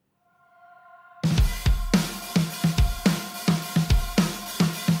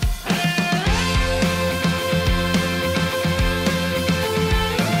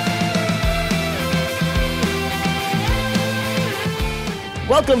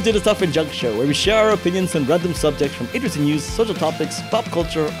Welcome to the Stuff and Junk Show, where we share our opinions on random subjects from interesting news, social topics, pop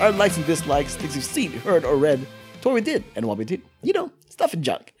culture, our likes and dislikes, things we've seen, heard, or read, to what we did and what we did. You know, stuff and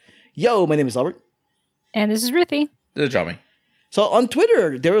junk. Yo, my name is Albert. And this is Ruthie. This is Johnny. So on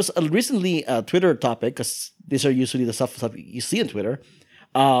Twitter, there was recently a Twitter topic, because these are usually the stuff you see on Twitter.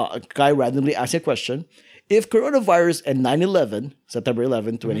 A guy randomly asked a question. If coronavirus and 9/11, September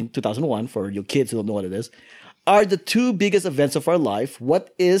 11, 2001, for you kids who don't know what it is, are the two biggest events of our life,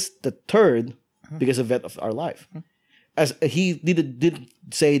 what is the third biggest event of our life? As he did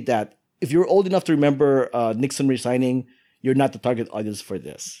say that if you're old enough to remember Nixon resigning, you're not the target audience for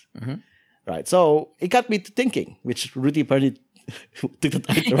this. Right. So it got me to thinking, which Ruthie apparently took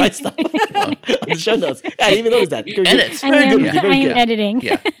the right stuff on the show notes. I didn't even notice that. Edits. I am editing.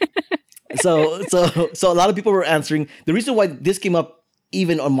 Yeah. So a lot of people were answering. The reason why this came up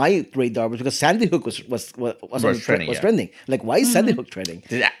even on my radar was because Sandy Hook was trending. Like, why is Sandy Hook trending?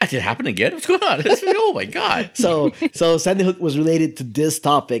 Did it happen again? What's going on? Oh my god! So Sandy Hook was related to this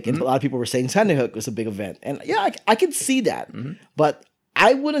topic, and a lot of people were saying Sandy Hook was a big event, and yeah, I can see that, but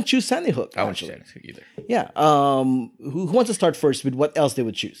I wouldn't choose Sandy Hook. I wouldn't choose Sandy Hook either. Yeah. Who wants to start first with what else they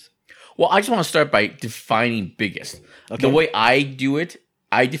would choose? Well, I just want to start by defining biggest. Okay. The way I do it,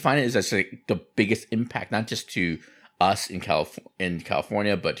 I define it as like the biggest impact, not just to us in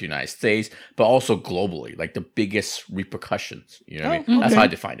California, but to the United States, but also globally, like the biggest repercussions. You know what I mean? Okay. That's how I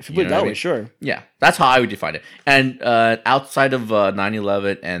define it. Put it that way, sure. Yeah, that's how I would define it. And outside of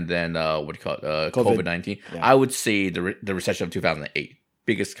 9/11 and then what do you call it, COVID-19, I would say the recession of 2008.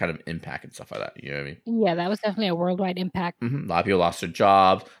 Biggest kind of impact and stuff like that. You know what I mean? Yeah, that was definitely a worldwide impact. A lot of people lost their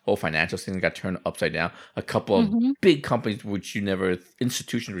jobs. Whole financial thing got turned upside down. A couple of big companies, which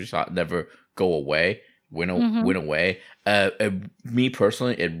institutions which thought never go away, went away. Me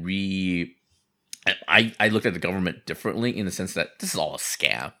personally, I looked at the government differently in the sense that this is all a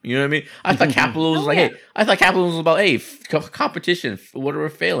scam. You know what I mean? I thought capitalism was I thought capitalism was about competition. Whatever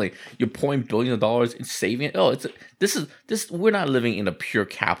failing, you're pouring billions of dollars in saving it. This. We're not living in a pure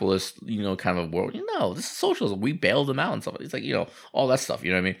capitalist, kind of a world. No, this is socialism. We bailed them out and stuff. It's like all that stuff.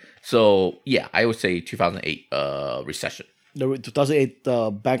 You know what I mean? So yeah, I would say 2008 recession. The 2008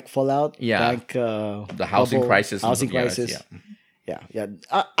 bank fallout. Yeah. The housing crisis. Housing crisis. Yeah.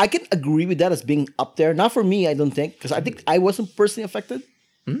 I can agree with that as being up there. Not for me, I don't think, because I think I wasn't personally affected.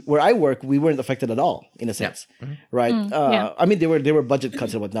 Where I work, we weren't affected at all, in a sense, right? I mean, there were budget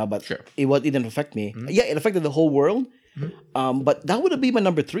cuts and whatnot, but it didn't affect me. Yeah, it affected the whole world, but that would be my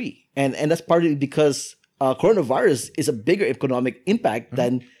number 3, and that's partly because coronavirus is a bigger economic impact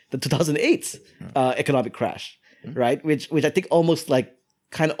than the 2008 economic crash, right? Which I think almost like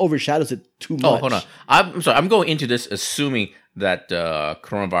kind of overshadows it too much. Oh, hold on. I'm sorry. I'm going into this assuming that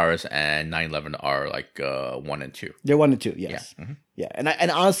coronavirus and 9/11 are like 1 and 2. They're 1 and 2, yes. Yeah. Yeah.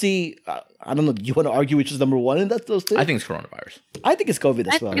 And honestly, I don't know. Do you want to argue which is number 1 in those two? I think it's coronavirus. I think it's COVID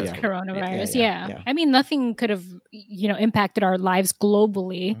as well. I think it's coronavirus. Yeah. I mean, nothing could have impacted our lives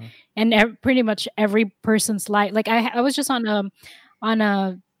globally, and pretty much every person's life. Like I was just on a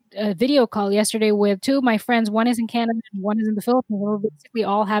video call yesterday with 2 of my friends. One is in Canada and one is in the Philippines. We're basically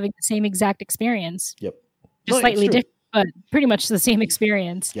all having the same exact experience. Yep. Just slightly different, but pretty much the same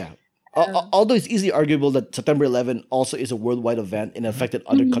experience. Yeah. Although it's easily arguable that September 11 also is a worldwide event and affected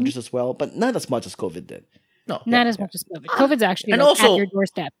other countries as well, but not as much as COVID did. No, not as much as COVID. COVID's actually and also, at your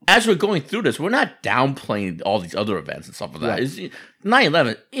doorstep. As we're going through this, we're not downplaying all these other events and stuff like that. Right.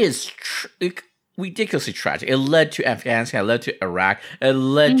 9/11 is ridiculously tragic. It led to Afghanistan, it led to Iraq, it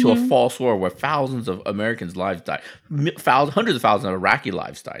led to a false war where thousands of Americans' lives died, hundreds of thousands of Iraqi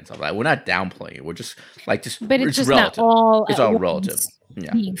lives died. Stuff like that. We're not downplaying it. We're just but it's just relative. Not all. It's all relative.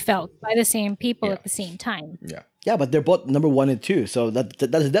 Yeah. Being felt by the same people at the same time. Yeah. Yeah, but they're both number 1 and 2, so that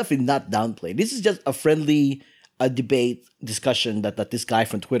is definitely not downplayed. This is just a friendly debate discussion that this guy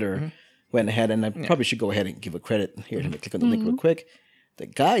from Twitter went ahead, and I probably should go ahead and give a credit here. Let me click on the link real quick. The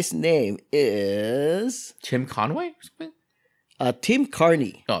guy's name is Tim Conway or something? Tim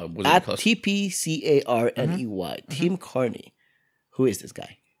Carney. Oh, was at TPCARNEY. Tim Carney. Who is this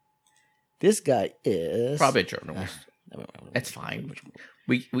guy? This guy is probably a journalist. It's fine.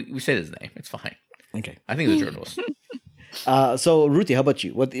 We said his name. It's fine. Okay. I think he's a journalist. So Ruthie, how about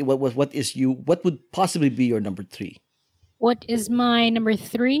you? What would possibly be your number 3? What is my number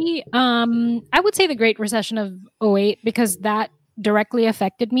 3? I would say the Great Recession of 2008, because that directly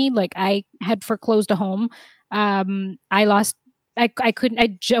affected me. Like, I had foreclosed a home. I was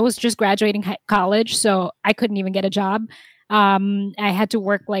just graduating college, so I couldn't even get a job. I had to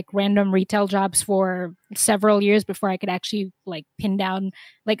work like random retail jobs for several years before I could actually like pin down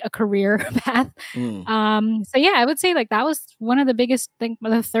like a career path. So yeah, I would say like that was one of the biggest thing,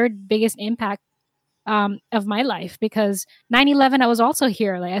 the third biggest impact of my life, because 9/11 I was also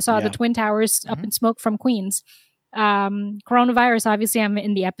here. Like I saw the Twin Towers up in smoke from Queens. Coronavirus, obviously I'm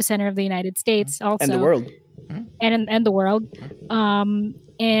in the epicenter of the United States also. And the world. And the world.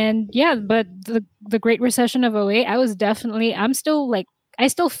 And yeah, but the Great Recession of 08, I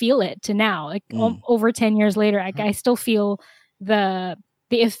still feel it to now, like over 10 years later. I still feel the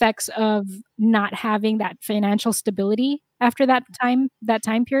effects of not having that financial stability after that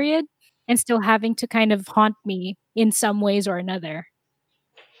time period, and still having to kind of haunt me in some ways or another.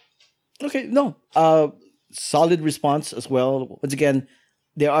 Okay, no. Solid response as well. Once again,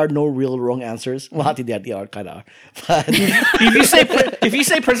 there are no real wrong answers. Well, they are kind of. But if you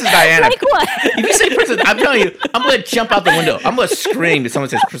say Princess Diana, like what? If you say Princess, I'm telling you, I'm gonna jump out the window. I'm gonna scream if someone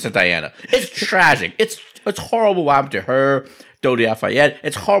says Princess Diana. It's tragic. It's horrible what happened to her, Dodi Al-Fayed.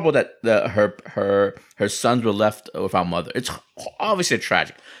 It's horrible that her sons were left without mother. It's obviously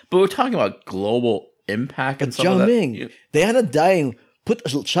tragic. But we're talking about global impact and stuff like that. Jiaming, Diana dying put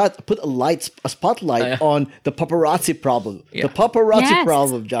a spotlight on the paparazzi problem. Yeah. The paparazzi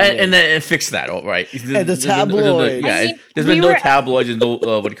problem, John. And then fix that, right? And the tabloids. There's been no tabloids and no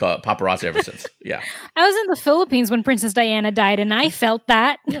paparazzi ever since. Yeah. I was in the Philippines when Princess Diana died, and I felt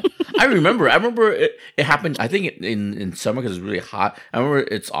that. I remember it happened. I think in summer because it was really hot. I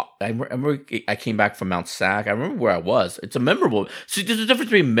remember I came back from Mount Sac. I remember where I was. It's a memorable. So there's a difference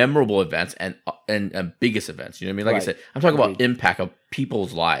between memorable events and biggest events. You know what I mean? Like I said, I'm talking about impact of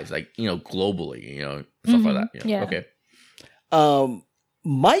people's lives, like, globally, stuff like that. Yeah. Okay.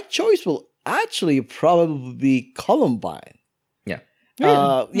 My choice will actually probably be Columbine. Yeah.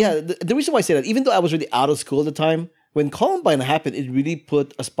 The reason why I say that, even though I was really out of school at the time, when Columbine happened, it really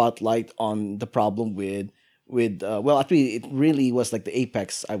put a spotlight on the problem with actually, it really was like the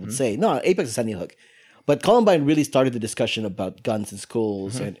apex, I would say. No, apex is Sandy Hook. But Columbine really started the discussion about guns in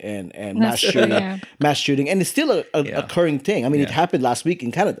schools and mass shooting, and it's still a occurring thing. I mean, it happened last week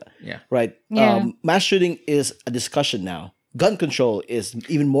in Canada, right? Yeah. Mass shooting is a discussion now. Gun control is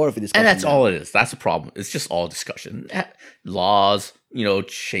even more of a discussion. And that's now. all it is. That's the problem. It's just all discussion. Laws,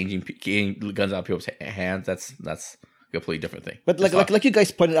 changing, getting guns out of people's hands. That's a completely different thing. But like you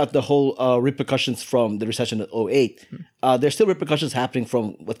guys pointed out, the whole repercussions from the recession of 08, there's still repercussions happening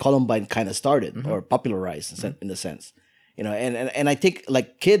from what Columbine kind of started or popularized in a sense. And I think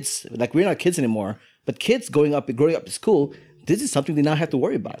like kids, like we're not kids anymore, but kids growing up in school, this is something they now have to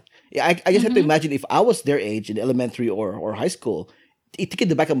worry about. I just have to imagine if I was their age in elementary or high school, it think in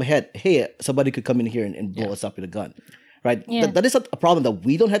the back of my head, hey, somebody could come in here and blow us up with a gun, right? Yeah. That is a problem that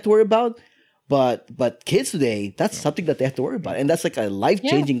we don't have to worry about. But kids today, that's something that they have to worry about, and that's like a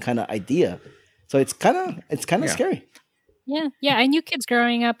life-changing kind of idea. So it's kind of scary. Yeah. I knew kids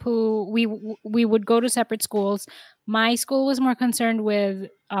growing up who we would go to separate schools. My school was more concerned with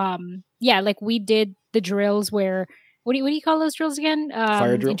like we did the drills where what do you call those drills again?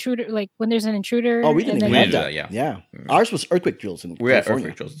 Fire drill? Intruder, like when there's an intruder. Oh, we didn't even have that. Yeah. Ours was earthquake drills in we had California.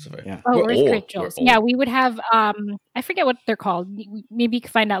 earthquake drills and stuff. Yeah. Oh, earthquake drills. Yeah, we would have I forget what they're called. Maybe you can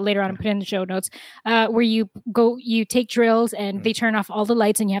find out later on and put it in the show notes. Where you take drills and they turn off all the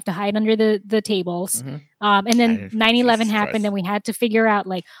lights and you have to hide under the tables. And then 9/11 happened and we had to figure out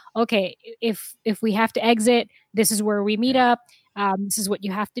like, okay, if we have to exit, this is where we meet up. This is what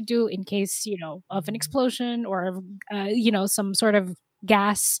you have to do in case, of an explosion or, some sort of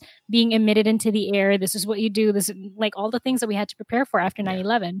gas being emitted into the air. This is what you do. This is like all the things that we had to prepare for after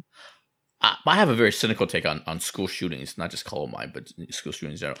 9/11. I have a very cynical take on school shootings, not just Columbine, but school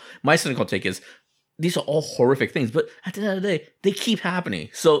shootings in general. My cynical take is these are all horrific things, but at the end of the day, they keep happening.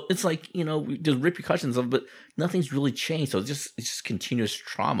 So it's like, there's repercussions of it, but nothing's really changed. So it's just continuous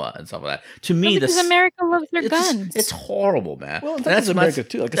trauma and stuff like that. To me, because America loves their guns. It's horrible, man. Well, that's America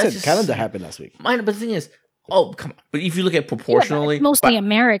too. Like I said, Canada happened last week. But the thing is, oh, come on. But if you look at proportionally. Yeah, mostly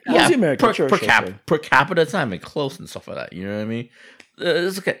America. Yeah, mostly America. Per capita, it's not even close and stuff like that. You know what I mean?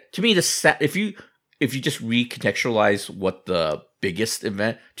 It's okay. To me, if you just recontextualize what the biggest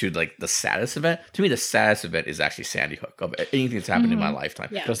event to like the saddest event, to me the saddest event is actually Sandy Hook of anything that's happened in my lifetime.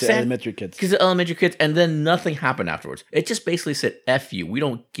 Because the elementary kids. Because the elementary kids, and then nothing happened afterwards. It just basically said, F you. We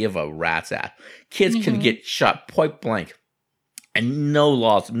don't give a rat's ass. Kids can get shot point blank. And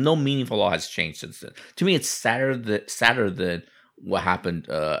no meaningful law has changed since then. To me, it's sadder than what happened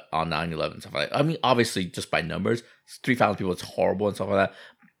on 9/11 and stuff like that. I mean, obviously, just by numbers, 3,000 people, it's horrible and stuff like that.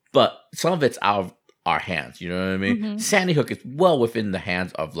 But some of it's out of our hands, you know what I mean? Sandy Hook is well within the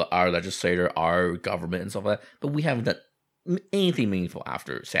hands of our legislator, our government, and stuff like that. But we haven't done anything meaningful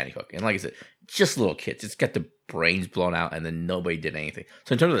after Sandy Hook. And like I said, just little kids, just get the brains blown out, and then nobody did anything.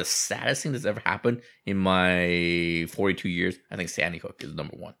 So in terms of the saddest thing that's ever happened in my 42 years, I think Sandy Hook is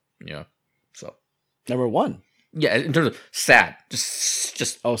number one. You know, so number one. Yeah, in terms of sad, just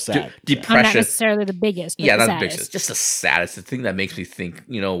sad, depression. Not necessarily the biggest. But yeah, not the biggest. Just the saddest. The thing that makes me think,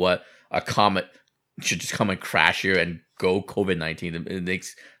 you know what, a comet should just come and crash here and go COVID-19. It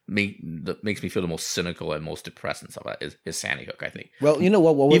makes me feel the most cynical and most depressed and stuff like that is Sandy Hook, I think. Well, you know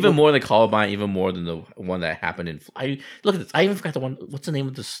what even more than Columbine, even more than the one that happened in. Look at this. I even forgot the one. What's the name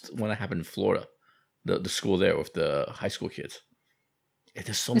of this one that happened in Florida? The school there with the high school kids.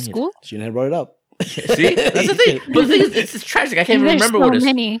 There's so many. School? She never brought it up. See, that's the thing. But the thing is, it's tragic. I can't even remember so what it is.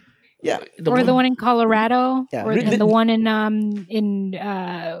 Many. Yeah, the one in Colorado, yeah, or the one in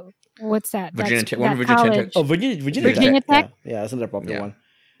what's that? Virginia Tech. Virginia Tech. Yeah, that's another popular one.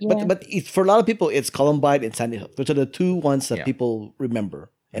 Yeah. But for a lot of people, it's Columbine and Sandy Hook. Those are the two ones that people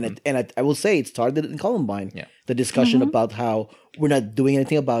remember. And I will say it started in Columbine. Yeah. The discussion about how we're not doing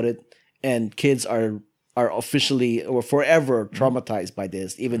anything about it, and kids are officially or forever traumatized by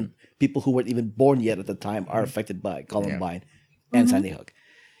this. Even people who weren't even born yet at the time are affected by Columbine and Sandy Hook.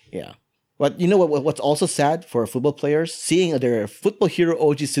 Yeah. But you know what's also sad for football players? Seeing their football hero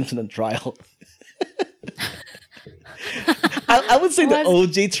O.J. Simpson on trial. I would say the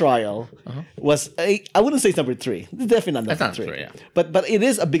O.J. trial was, I wouldn't say it's number 3. It's definitely not number 3. Yeah. But it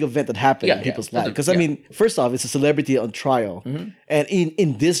is a big event that happened in people's lives. Because, I mean, first off, it's a celebrity on trial. And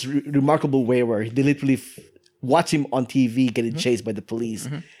in this remarkable way where they literally watch him on TV getting chased by the police.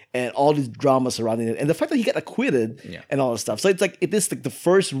 And all these dramas surrounding it. And the fact that he got acquitted and all this stuff. So it's like, it is like the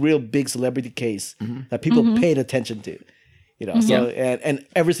first real big celebrity case that people paid attention to. You know, so and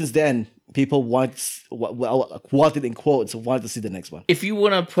ever since then, people wanted in quotes wanted to see the next one. If you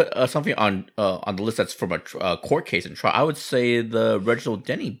want to put something on the list that's from a court case and trial, I would say the Reginald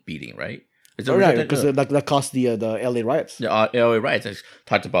Denny beating, right? Right, because that caused the LA riots. The LA riots. I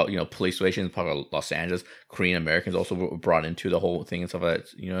talked about police relations, part of Los Angeles. Korean Americans also were brought into the whole thing and stuff like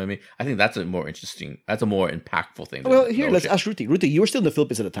that. You know what I mean? I think that's a more interesting, that's a more impactful thing. Well, here let's ask Ruthie. Ruthie, you were still in the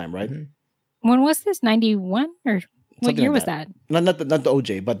Philippines at the time, right? When was this? 91 or what year was that? Not the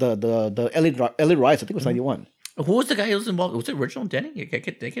OJ, but the LA riots. I think it was 91. Who was the guy who was involved? Was it Reginald Denny? Did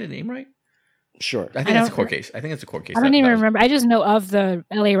I get a name right? Sure. I think that's a court case. I think it's a court case. I don't even remember. I just know of the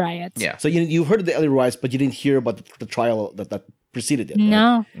LA riots. Yeah. So you've heard of the LA riots, but you didn't hear about the trial that preceded it.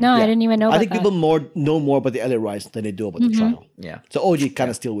 No, right? I didn't even know about I think people know more about the LA riots than they do about the trial. Yeah. So OJ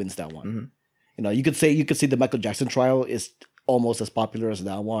kind of still wins that one. You know, you could say the Michael Jackson trial is almost as popular as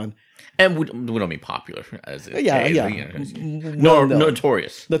that one. And we don't mean popular as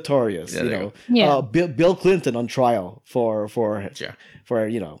notorious. Notorious, Yeah, Bill Clinton on trial for the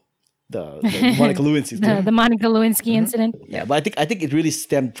Monica Lewinsky the Monica Lewinsky incident. Yeah, but I think it really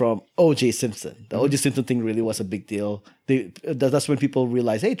stemmed from O.J. Simpson. The O.J. Simpson thing really was a big deal. That's when people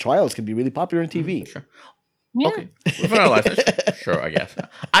realized, hey, trials can be really popular on TV. Sure. Yeah. Okay. Sure, I guess.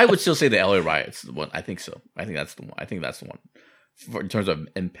 I would still say the LA riots. The one. I think so. I think that's the one. In terms of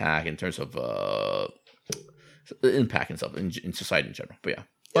impact, in terms of impact and stuff in society in general. But yeah.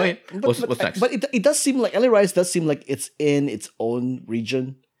 Okay. What's next? But it does seem like LA riots does seem like it's in its own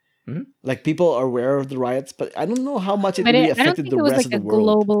region. Like people are aware of the riots, but I don't know how much it really affected the rest of the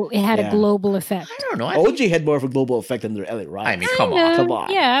world. It had a global effect. I don't know. OJ had more of a global effect than the LA riots. I mean, come on.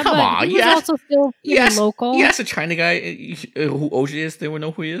 Yeah, come on. He was also still local. Yes, a China guy who OJ is. They would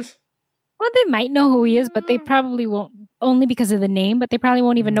know who he is. Well, they might know who he is, but they probably won't. Only because of the name, but they probably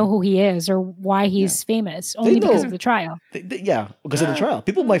won't even know who he is or why he's famous. Only because of the trial. Because of the trial.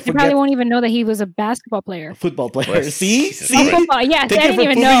 People might forget. They probably won't even know that he was a basketball player. Football player. See? Football. Yes, I didn't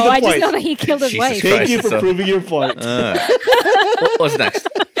even know. I just know that he killed his wife. Thank you for proving your point. What's next?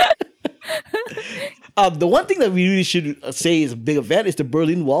 The one thing that we really should say is a big event is the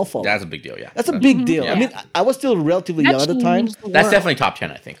Berlin Wall fall. That's a big deal, yeah. That's a big deal. Yeah. I mean, I was still relatively young at the time. That's definitely top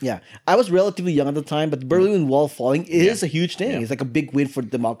 10, I think. Yeah. I was relatively young at the time, but the Berlin Wall falling is a huge thing. Yeah. It's like a big win for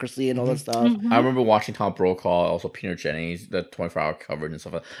democracy and all that stuff. I remember watching Tom Brokaw, also Peter Jennings, the 24-hour coverage and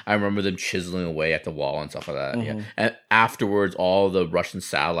stuff like that. I remember them chiseling away at the wall and stuff like that. Yeah. And afterwards, all the Russian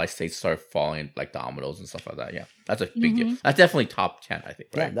satellite states started falling like dominoes and stuff like that. Yeah. That's a big deal. That's definitely top 10, I think.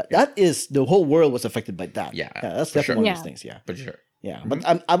 Right? Yeah, that is, the whole world was affected by that. Yeah. That's definitely one of those things. Yeah. For sure. Yeah.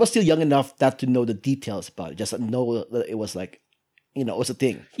 But I was still young enough not to know the details about it. Just know that it was like, it was a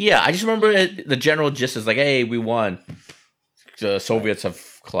thing. Yeah. I just remember the general gist is like, hey, we won. The Soviets have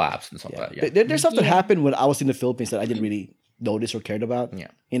collapsed and stuff like that. Yeah. There's stuff that happened when I was in the Philippines that I didn't really noticed or cared about. Yeah.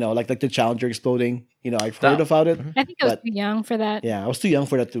 Like the Challenger exploding. I've heard about it. I think I was too young for that. Yeah, I was too young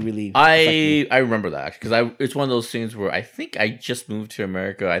for that to really. I remember that because it's one of those things where I think I just moved to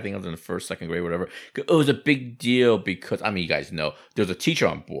America. I think I was in the first, second grade, whatever. It was a big deal because you guys know there's a teacher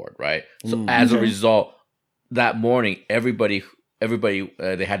on board, right? So as a result, that morning, everybody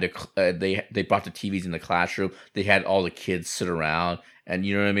they had they brought the TVs in the classroom. They had all the kids sit around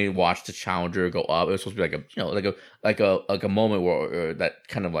and watch the Challenger go up. It was supposed to be like a moment where that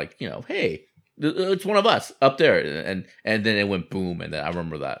kind of hey, it's one of us up there, and then it went boom, and then I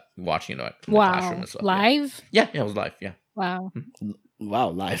remember that watching it in the classroom and stuff. Live? Yeah, it was live. Yeah. Wow. Wow,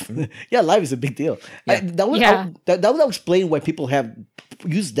 live. Yeah, live is a big deal. Yeah. That would explain why people have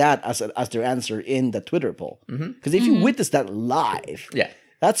used that as their answer in the Twitter poll. Because if you witness that live,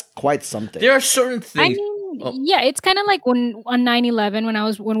 that's quite something. There are certain things. Yeah, it's kind of like when on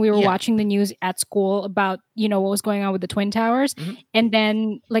 9/11 when we were watching the news at school about what was going on with the Twin Towers, and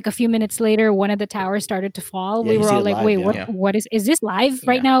then like a few minutes later, one of the towers started to fall. We were all like, "Wait, what is this live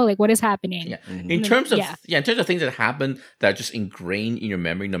right now? Like, what is happening?" Yeah. In terms of things that happen that are just ingrained in your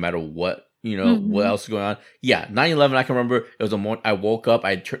memory, no matter what. What else is going on? Yeah, 9/11, I can remember. It was a morning. I woke up.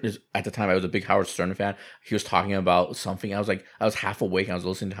 At the time, I was a big Howard Stern fan. He was talking about something. I was half awake. And I was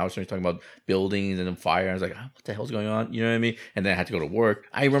listening to Howard Stern talking about buildings and then fire. I was like, what the hell's going on? You know what I mean? And then I had to go to work.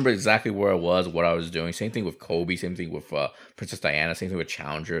 I remember exactly where I was, what I was doing. Same thing with Kobe. Same thing with Princess Diana. Same thing with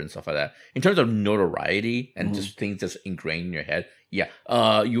Challenger and stuff like that. In terms of notoriety and just things that's ingrained in your head. Yeah,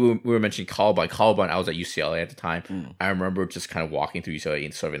 we were mentioning Columbine. I was at UCLA at the time. I remember just kind of walking through UCLA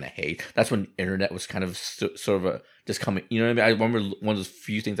and sort of in a haze. That's when internet was kind of sort of just coming. You know what I mean? I remember one of those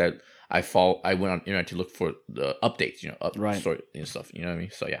few things that I went on internet to look for the updates. Story and stuff. You know what I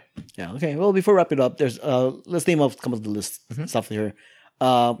mean? So yeah. Yeah. Okay. Well, before we wrap it up, there's let's name off some of the list stuff here.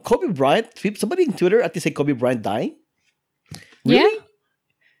 Kobe Bryant. Somebody on Twitter actually say Kobe Bryant dying. Really? Yeah.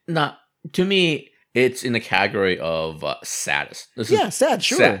 Not to me. It's in the category of saddest. Sad,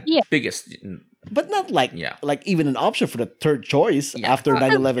 sure. Sad. Yeah. Biggest. But not like even an option for the third choice after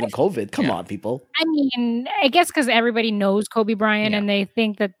 9/11 and COVID. Come on, people. I mean, I guess because everybody knows Kobe Bryant and they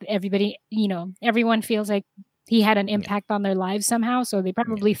think that everyone feels like he had an impact on their lives somehow. So they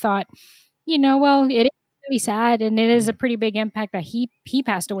probably thought, well, it is really sad and it is a pretty big impact that he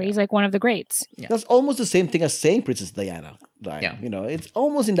passed away. He's like one of the greats. Yeah. That's almost the same thing as saying Princess Diana died. Yeah. It's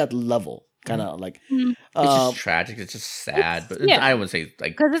almost in that level. Kind of like it's just tragic. It's just sad, but I wouldn't say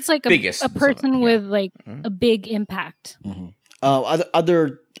like because it's like a person with like a big impact.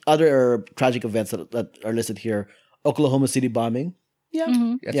 Other tragic events that are listed here: Oklahoma City bombing.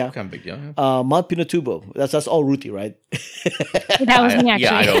 Yeah, that's kind of big deal. Mount Pinatubo. That's all Ruthie, right? That was me actually.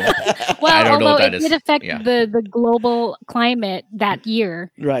 Yeah, I don't. Well, I don't although know it did affect the global climate that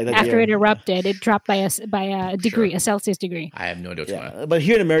year. Right. After it erupted, it dropped by a degree, a Celsius degree. I have no idea what's going on. But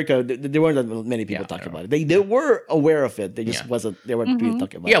here in America, there weren't that many people talking about it. They were aware of it. They just wasn't. They weren't really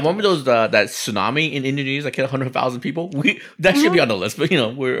talking about it. Yeah, remember those that tsunami in Indonesia that killed 100,000 people? That should be on the list. But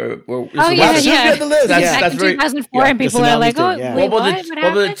we're oh yeah, should be on the list. That's very 2004, and people are like, "Oh, wait, what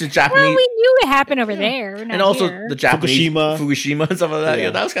happened?" The Japanese. Well, we knew it happened over there, and also here. the Japanese Fukushima and stuff like that.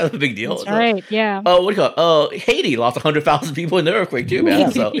 Yeah, that was kind of a big deal. That's right. Yeah. Oh, what do you call it? Haiti lost 100,000 people in the earthquake too,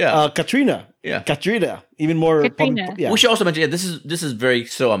 man. So Katrina. Yeah, Katrina. Even more. We should also mention, this is very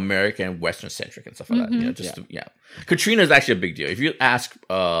so American and Western centric and stuff like that. Katrina is actually a big deal. If you ask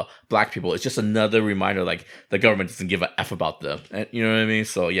black people, it's just another reminder like the government doesn't give a f about them. And, you know what I mean?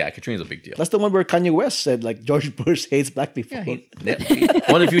 So yeah, Katrina's a big deal. That's the one where Kanye West said like George Bush hates black people. Yeah,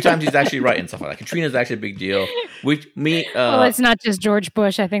 one of the few times he's actually right and stuff like that. Katrina's actually a big deal. Well, it's not just George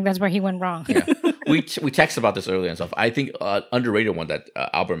Bush. I think that's where he went wrong. Yeah. We texted about this earlier and stuff. I think underrated one that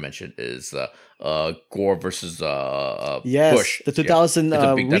Albert mentioned is Gore versus Bush. The 2000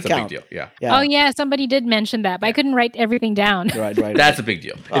 recount. That's a big deal. Yeah. Oh yeah, somebody did mention that, but I couldn't write everything down. Right. That's a big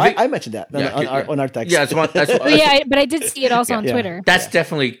deal. I mentioned that on our text. Yeah, but I did see it also on Twitter. That's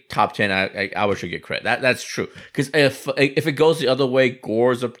definitely top 10. Albert should get credit. That's true. Because if it goes the other way,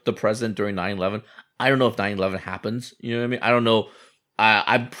 Gore's the president during 9/11. I don't know if 9/11 happens. You know what I mean? I don't know.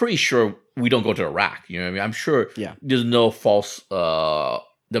 I'm pretty sure we don't go to Iraq. You know what I mean? I'm sure there's no false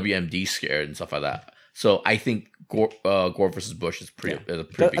WMD scared and stuff like that. So I think Gore versus Bush is a pretty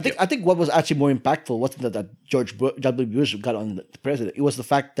big deal. I think what was actually more impactful wasn't that George W. Bush got on the president. It was the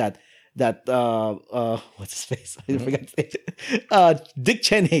fact that what's his face? I forgot his name. Dick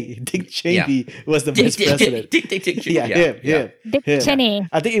Cheney was the vice president. Dick Cheney. Him. Dick Cheney.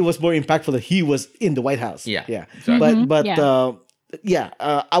 I think it was more impactful that he was in the White House. Yeah. Exactly. But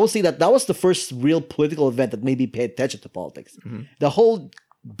I would say that was the first real political event that made me pay attention to politics. The whole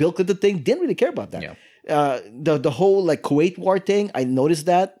Bill Clinton thing, didn't really care about that. the whole like Kuwait war thing, I noticed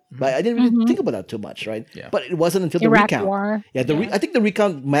that, but I didn't really think about that too much, right? Yeah. But it wasn't until the Iraq recount. War. Yeah, I think the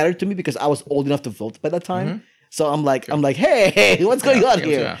recount mattered to me because I was old enough to vote by that time. So I'm like, hey, what's going on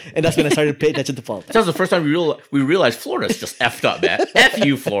here? And that's when I started paying attention to politics. That was the first time we realized Florida's just effed up, man. F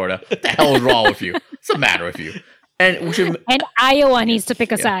you, Florida. What the hell is wrong with you? What's the matter with you? And we should. And Iowa needs to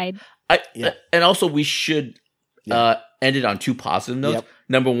pick a side. And also, we should end it on two positive notes. Yep.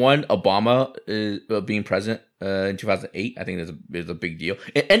 Number one, Obama is being president in 2008. I think is a big deal.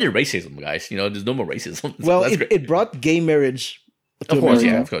 It ended racism, guys. There's no more racism. Well, it brought gay marriage to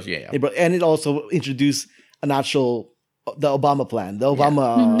America. Of course, yeah. And it also introduced the Obama plan, the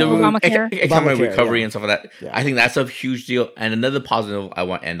Obama Obamacare. recovery and stuff like that. Yeah. I think that's a huge deal. And another positive I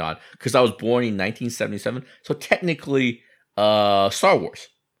want to end on, because I was born in 1977, so technically, Star Wars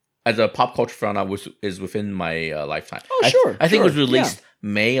as a pop culture phenomenon is within my lifetime. Oh, sure. I think it was released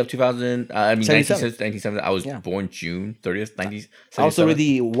May of 2000. 1970. I was born June 30th, 1977. I was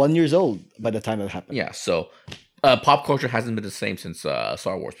already 1 year old by the time that happened. Yeah, so pop culture hasn't been the same since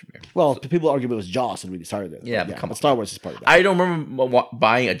Star Wars premiere. Well, people argue it was Jaws that really started it. Yeah, but Star Wars is part of that. I don't remember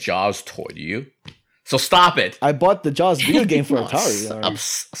buying a Jaws toy. Do you? So stop it. I bought the Jaws video game for Atari. I'll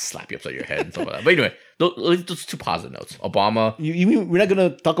slap you upside your head and stuff like that. But anyway, those two positive notes. Obama. You mean we're not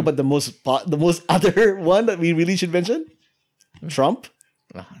going to talk about the most other one that we really should mention? Trump?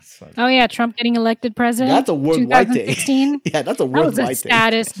 Oh yeah, Trump getting elected president. That's a worldwide thing. 2016. Yeah, that's a worldwide thing. That was the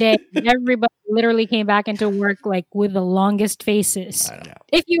saddest day. Everybody literally came back into work like with the longest faces. I know.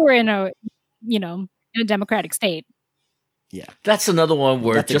 If you were in a democratic state. Yeah, that's another one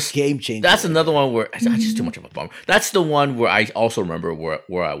where that's just a game changer. That's another one where it's just too much of a bummer. That's the one where I also remember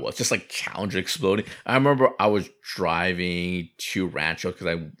where I was, just like Challenger exploding. I remember I was driving to Rancho because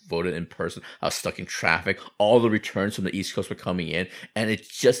I voted in person. I was stuck in traffic. All the returns from the East Coast were coming in, and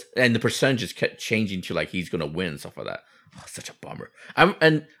the percentages kept changing to like he's gonna win and stuff like that. Oh, such a bummer.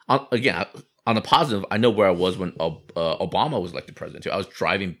 On the positive, I know where I was when Obama was elected president too. I was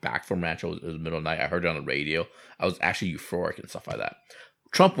driving back from Rancho. It was the middle of the night. I heard it on the radio. I was actually euphoric and stuff like that.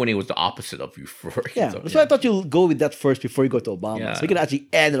 Trump winning was the opposite of euphoric. Yeah, that's why I thought you'll go with that first before you go to Obama. So we can actually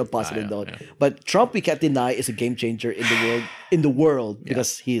end on a positive note. Yeah. But Trump, we can't deny, is a game changer in the world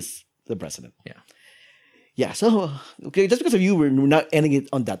because he's the president. Yeah. Yeah, so, okay, just because of you, we're not ending it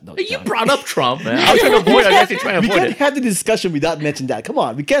on that note. You brought up Trump, man. I was trying to avoid it. I was actually trying to avoid it. We can't have the discussion without mentioning that. Come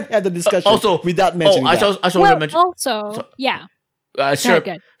on, we can't have the discussion without mentioning that. Also,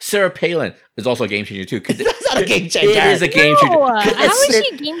 Sarah Palin is also a game changer too. That's not a game changer. It is a game changer. How is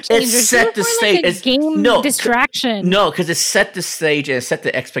she a game changer? It set the stage. Like a game distraction. No, because it set the stage and it set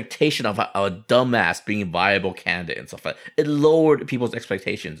the expectation of a dumbass being a viable candidate and stuff like that. It lowered people's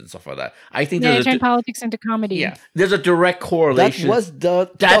expectations and stuff like that. I think it turned politics into comedy. Yeah, there's a direct correlation. That was the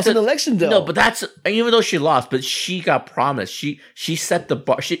 2000 election, though. No, but that's even though she lost, but she got promised. She set the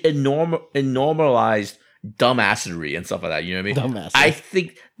bar. She normalized dumbassery and stuff like that. You know what I mean? Dumbassery. I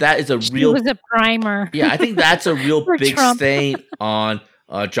think that is a real. It was a primer. Yeah, I think that's a real big Trump. stain on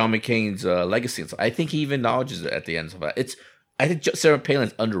John McCain's legacy. And stuff. I think he even acknowledges it at the end. And stuff like that. I think Sarah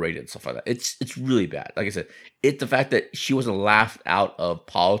Palin's underrated and stuff like that. It's really bad. Like I said, the fact that she wasn't laughed out of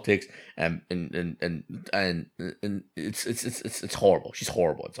politics and it's horrible. She's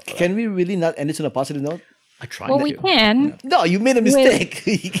horrible and stuff like that. Can we really not end this on a positive note? I tried. Well, we can. No, you made a mistake.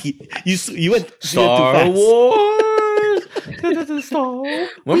 you went Star too Wars.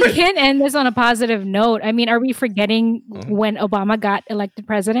 We can end this on a positive note. I mean, are we forgetting when Obama got elected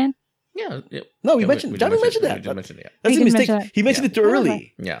president? Yeah. No, we mentioned. Johnny mentioned that. That's a mistake. He mentioned it too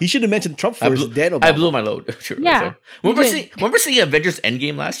early. Yeah. He should have mentioned Trump first, then Obama. I blew my load. Sure. Yeah. Remember seeing Avengers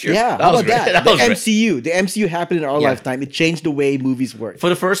Endgame last year? Yeah. That was great. That? The MCU happened in our lifetime. It changed the way movies work. For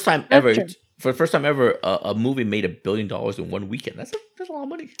the first time ever. A movie made $1 billion in one weekend. That's a lot of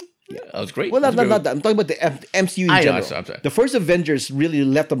money. Yeah, that was great. Well, not that. I'm talking about the MCU in general. I'm sorry. The first Avengers really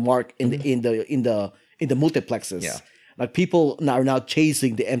left a mark in the multiplexes. Yeah. Like people are now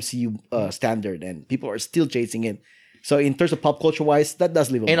chasing the MCU standard, and people are still chasing it. So in terms of pop culture wise, that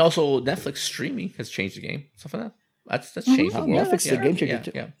does leave a mark. And also Netflix streaming has changed the game. Stuff like that. That's changed the world. Netflix is a game changer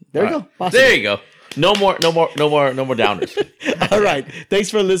too. Yeah. There you go. Positive. There you go. No more downers. All right. Thanks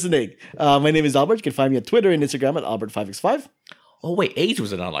for listening. My name is Albert. You can find me on Twitter and Instagram at Albert5x5. Oh wait, AIDS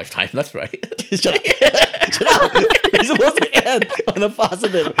was in our lifetime. That's right. Shut up. You're supposed to end on a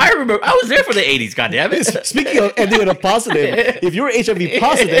positive. I remember. I was there for the 80s. Goddammit. Speaking of ending on a positive, if you're HIV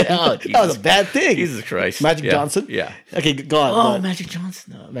positive, that was a bad thing. Jesus Christ. Magic Johnson. Yeah. Okay, go on. Oh, Magic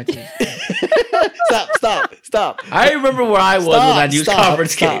Johnson. No, Magic. Stop. I remember where I was when that news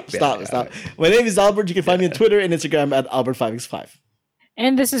conference came. Stop. My name is Albert. You can find me on Twitter and Instagram at Albert5x5.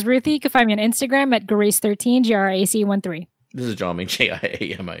 And this is Ruthie. You can find me on Instagram at Grace13, GRAC13. This is John Ming,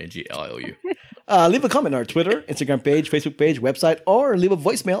 JIAMINGLLU. Leave a comment on our Twitter, Instagram page, Facebook page, website, or leave a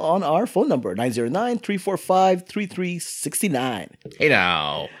voicemail on our phone number, 909-345-3369. Hey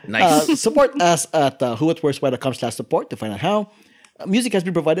now. Nice. Support us at whowhatwhereswhy.com/support to find out how. Music has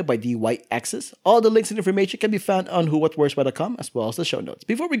been provided by The White Axis. All the links and information can be found on whowhatwhereswhy.com as well as the show notes.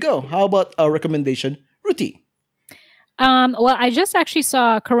 Before we go, how about a recommendation? Ruthie. Well, I just actually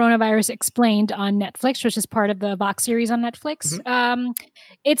saw Coronavirus Explained on Netflix, which is part of the Vox series on Netflix. Mm-hmm.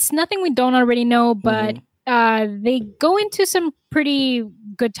 It's nothing we don't already know, but they go into some pretty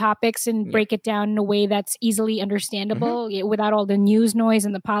good topics and break it down in a way that's easily understandable without all the news noise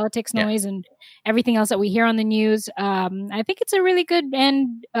and the politics noise and everything else that we hear on the news. I think it's a really good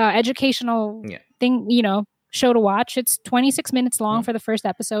and educational thing, show to watch. It's 26 minutes long for the first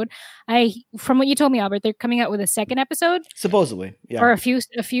episode. From what you told me, Albert, they're coming out with a second episode, supposedly, or a few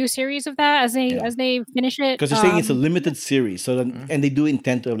series of that as they finish it. Because they're saying it's a limited series, so and they do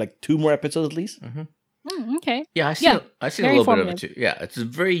intend to have like 2 more episodes at least. Okay. Yeah, I see a little bit of it too. Yeah, it's a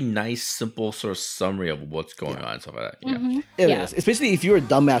very nice, simple sort of summary of what's going on and stuff like that. Yeah, it is. Especially if you're a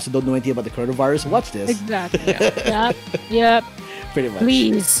dumbass who don't know anything about the coronavirus, watch this. Exactly. Yep. Pretty much.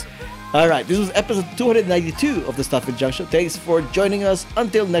 Please. All right, this was episode 292 of the Stuff and Junk Show. Thanks for joining us.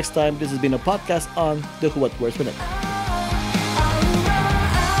 Until next time, this has been a podcast on the Who What Where's Whenever.